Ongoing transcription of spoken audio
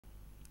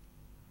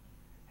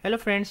Hello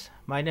friends,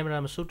 my name is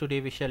Ramasu. Today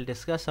we shall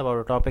discuss about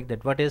a topic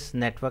that what is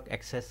network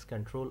access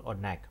control or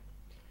NAC.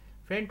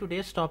 Friend,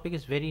 today's topic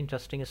is very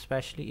interesting,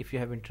 especially if you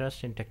have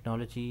interest in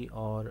technology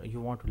or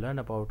you want to learn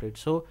about it.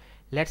 So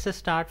let's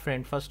start,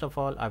 friend. First of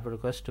all, I would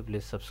request to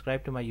please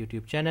subscribe to my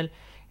YouTube channel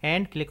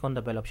and click on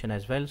the bell option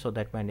as well so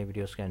that my new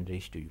videos can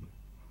reach to you.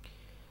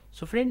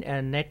 So friend,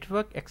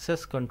 network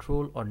access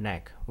control or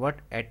NAC, what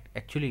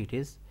actually it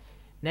is.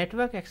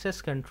 Network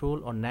access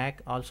control or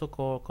NAC, also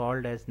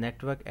called as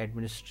network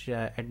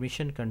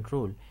admission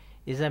control,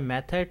 is a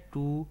method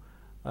to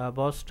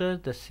bolster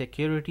the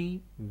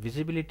security,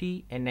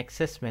 visibility and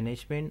access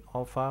management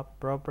of a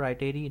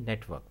proprietary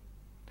network.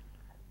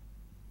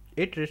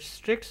 It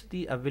restricts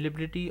the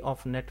availability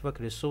of network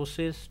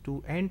resources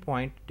to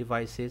endpoint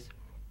devices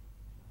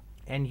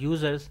and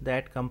users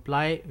that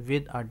comply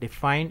with a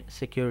defined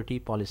security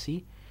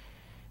policy.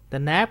 The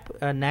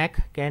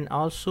NAC can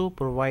also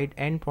provide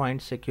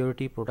endpoint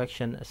security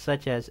protection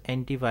such as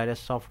antivirus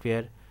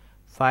software,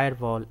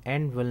 firewall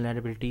and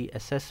vulnerability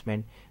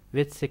assessment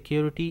with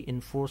security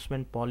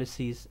enforcement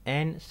policies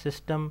and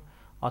system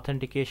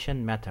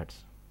authentication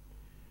methods.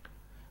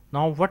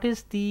 Now, what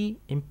is the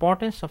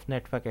importance of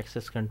network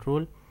access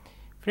control?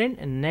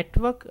 Friend,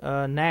 network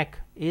NAC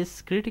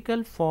is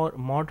critical for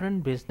modern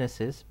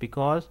businesses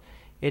because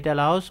it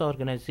allows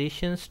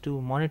organizations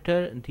to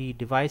monitor the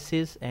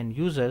devices and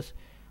users,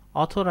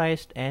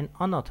 authorized and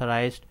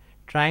unauthorized,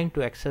 trying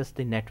to access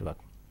the network.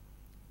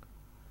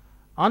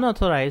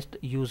 Unauthorized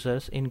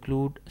users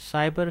include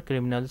cyber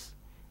criminals,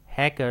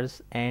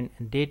 hackers and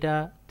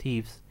data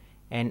thieves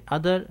and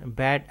other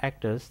bad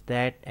actors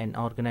that an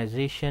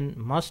organization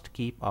must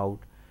keep out,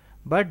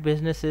 but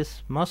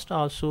businesses must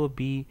also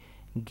be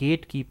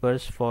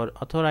gatekeepers for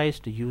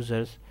authorized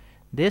users.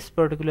 This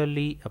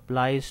particularly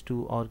applies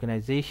to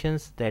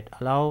organizations that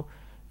allow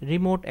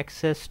remote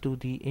access to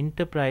the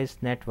enterprise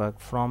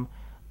network from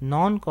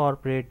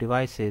non-corporate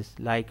devices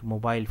like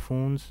mobile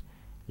phones,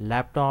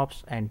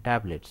 laptops and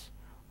tablets,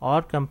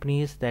 or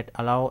companies that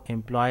allow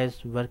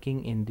employees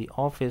working in the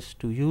office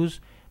to use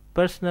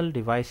personal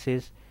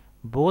devices.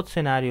 Both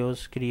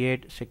scenarios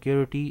create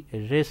security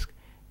risk,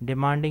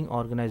 demanding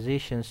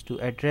organizations to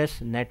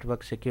address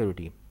network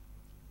security.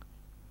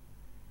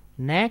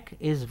 NAC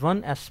is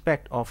one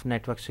aspect of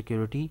network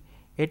security.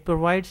 It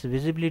provides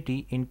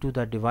visibility into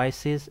the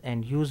devices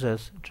and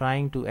users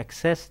trying to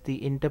access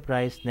the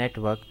enterprise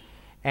network,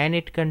 and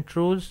it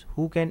controls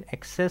who can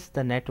access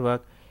the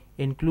network,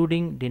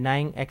 including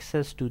denying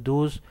access to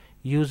those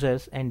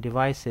users and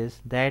devices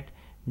that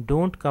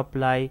don't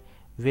comply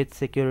with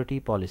security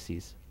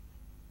policies.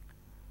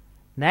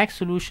 NAC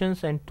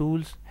solutions and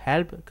tools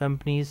help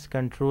companies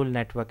control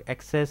network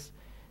access,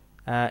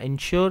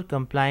 ensure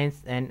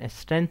compliance and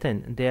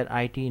strengthen their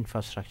IT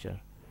infrastructure.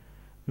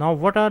 Now,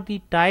 what are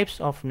the types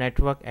of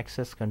network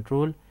access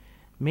control?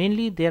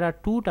 Mainly there are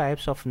two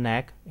types of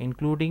NAC,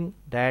 including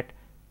that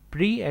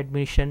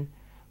pre-admission,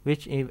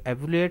 which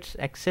evaluates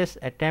access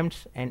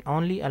attempts and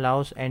only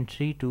allows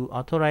entry to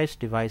authorized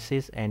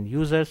devices and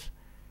users.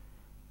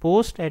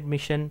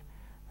 Post-admission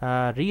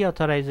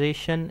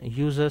reauthorization,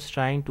 users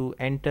trying to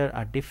enter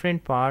a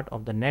different part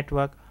of the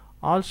network,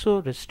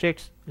 also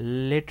restricts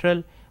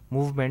lateral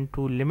movement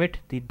to limit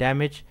the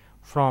damage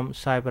from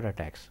cyber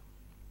attacks.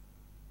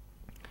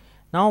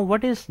 Now,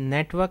 what is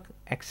network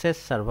access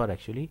server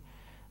actually?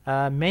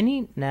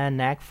 Many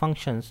NAC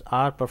functions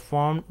are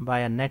performed by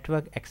a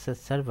network access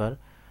server.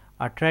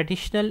 A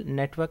traditional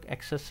network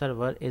access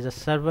server is a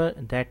server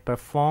that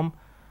performs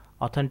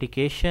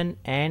authentication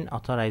and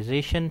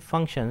authorization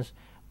functions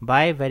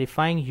by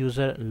verifying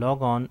user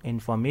logon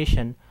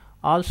information,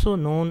 also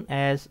known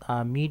as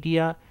a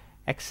media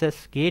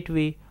access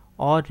gateway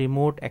or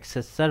remote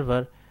access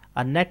server.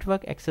 A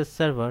network access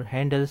server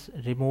handles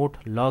remote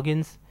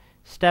logins,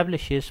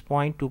 establishes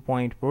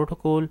point-to-point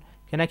protocol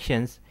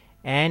connections,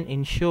 and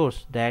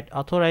ensures that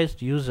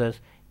authorized users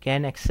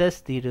can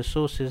access the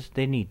resources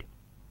they need.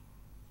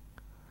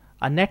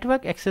 A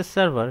network access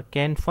server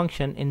can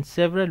function in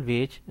several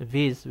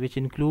ways, which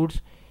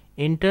includes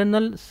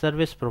internal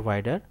service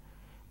provider,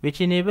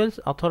 which enables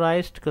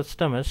authorized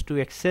customers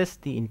to access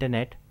the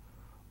internet;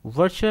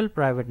 virtual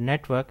private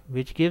network,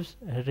 which gives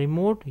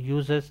remote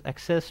users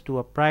access to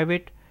a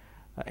private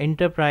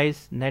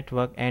enterprise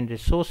network and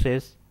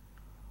resources;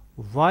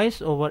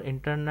 voice over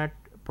internet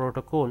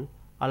protocol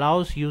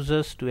allows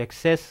users to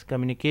access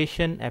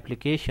communication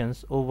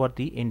applications over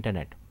the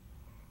internet.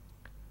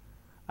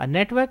 A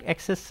network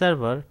access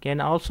server can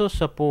also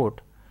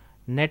support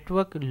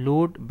network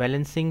load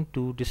balancing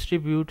to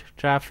distribute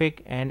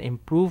traffic and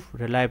improve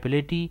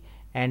reliability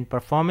and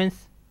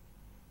performance;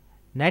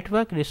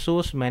 network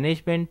resource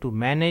management to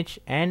manage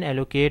and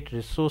allocate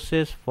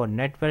resources for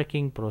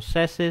networking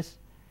processes;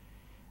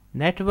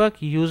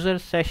 network user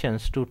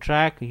sessions to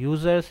track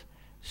users,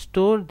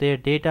 store their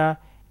data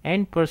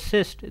and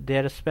persist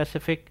their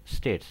specific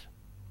states.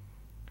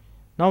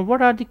 Now, what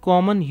are the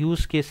common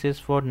use cases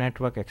for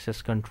network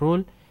access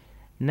control?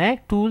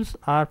 NAC tools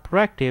are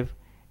proactive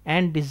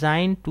and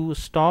designed to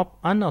stop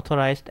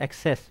unauthorized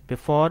access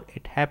before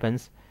it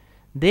happens.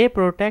 They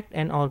protect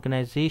an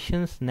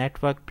organization's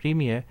network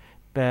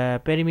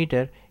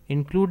perimeter,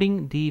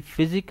 including the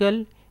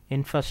physical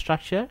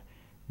infrastructure,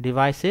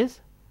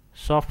 devices,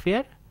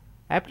 software,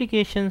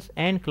 applications,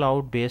 and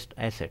cloud-based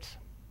assets.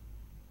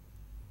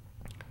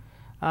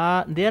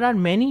 There are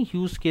many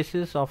use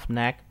cases of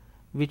NAC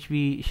which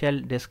we shall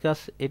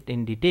discuss it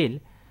in detail.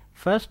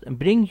 First,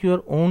 bring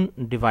your own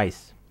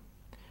device.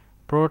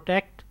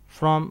 Protect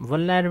from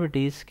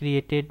vulnerabilities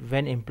created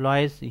when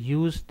employees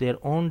use their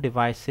own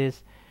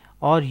devices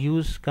or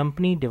use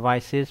company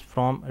devices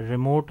from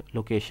remote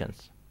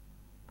locations.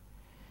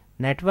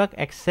 Network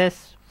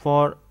access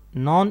for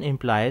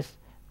non-employees,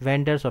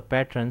 vendors or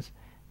patrons.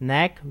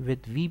 NAC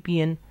with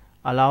VPN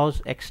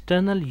allows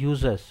external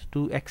users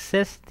to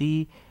access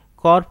the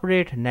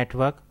corporate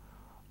network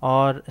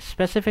or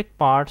specific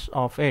parts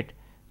of it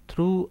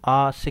through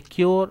a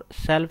secure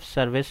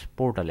self-service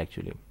portal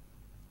actually.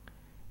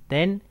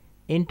 Then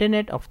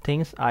Internet of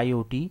Things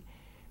IoT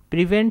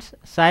prevents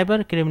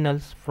cyber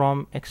criminals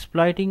from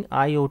exploiting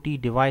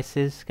IoT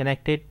devices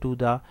connected to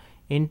the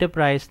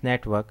enterprise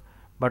network,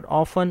 but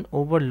often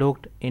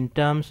overlooked in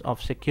terms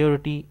of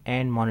security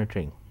and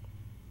monitoring.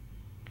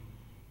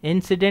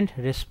 Incident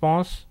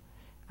response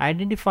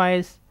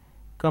identifies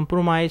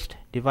compromised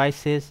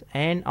devices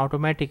and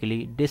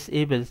automatically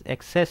disables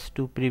access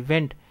to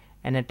prevent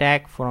an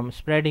attack from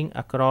spreading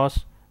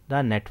across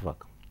the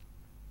network.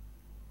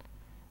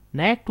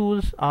 NAC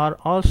tools are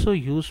also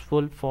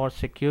useful for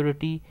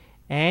security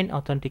and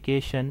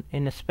authentication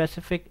in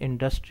specific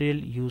industrial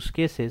use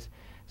cases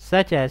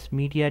such as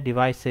media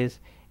devices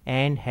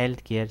and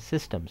healthcare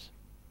systems.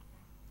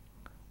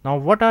 Now,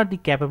 what are the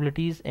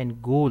capabilities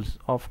and goals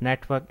of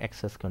network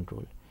access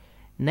control?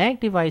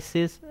 NAC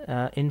devices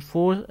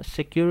enforce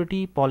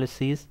security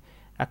policies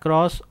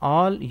across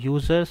all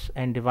users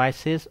and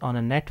devices on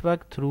a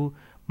network through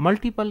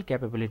multiple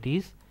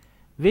capabilities,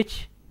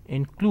 which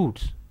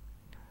includes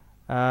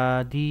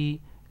the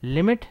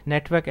limit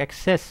network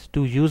access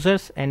to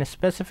users and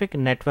specific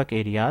network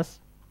areas,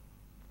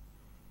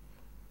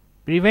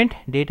 prevent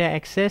data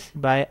access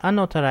by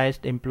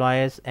unauthorized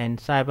employees and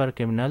cyber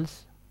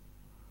criminals,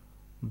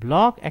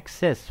 block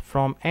access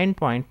from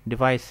endpoint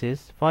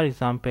devices, for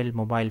example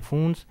mobile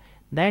phones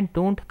that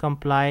don't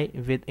comply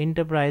with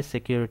enterprise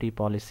security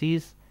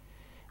policies,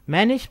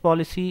 manage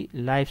policy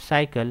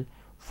lifecycle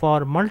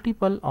for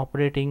multiple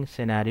operating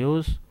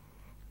scenarios,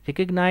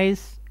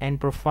 recognize and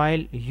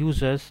profile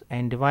users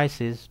and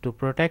devices to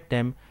protect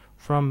them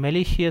from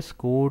malicious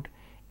code,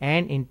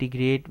 and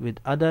integrate with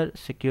other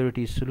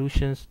security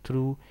solutions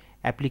through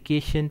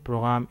application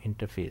program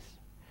interface.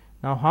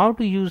 Now, how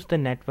to use the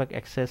network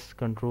access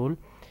control?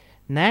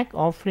 NAC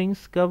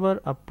offerings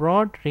cover a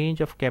broad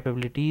range of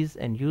capabilities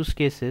and use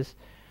cases.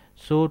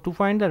 So to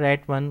find the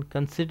right one,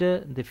 consider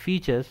the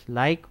features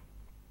like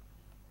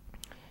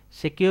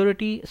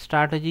security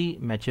strategy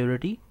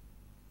maturity,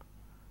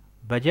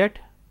 budget,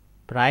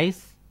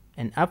 price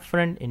and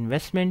upfront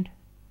investment,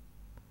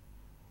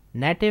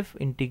 native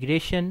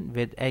integration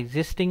with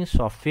existing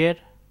software,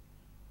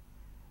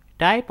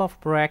 type of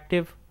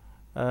proactive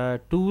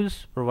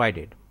tools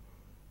provided.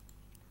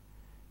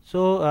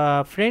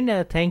 So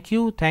friend,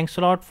 thanks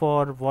a lot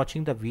for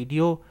watching the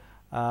video.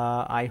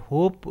 I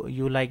hope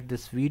you like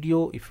this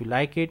video. If you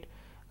like it,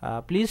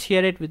 please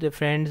share it with your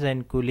friends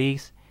and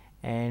colleagues,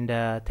 and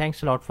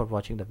thanks a lot for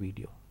watching the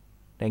video.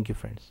 Thank you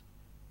friends.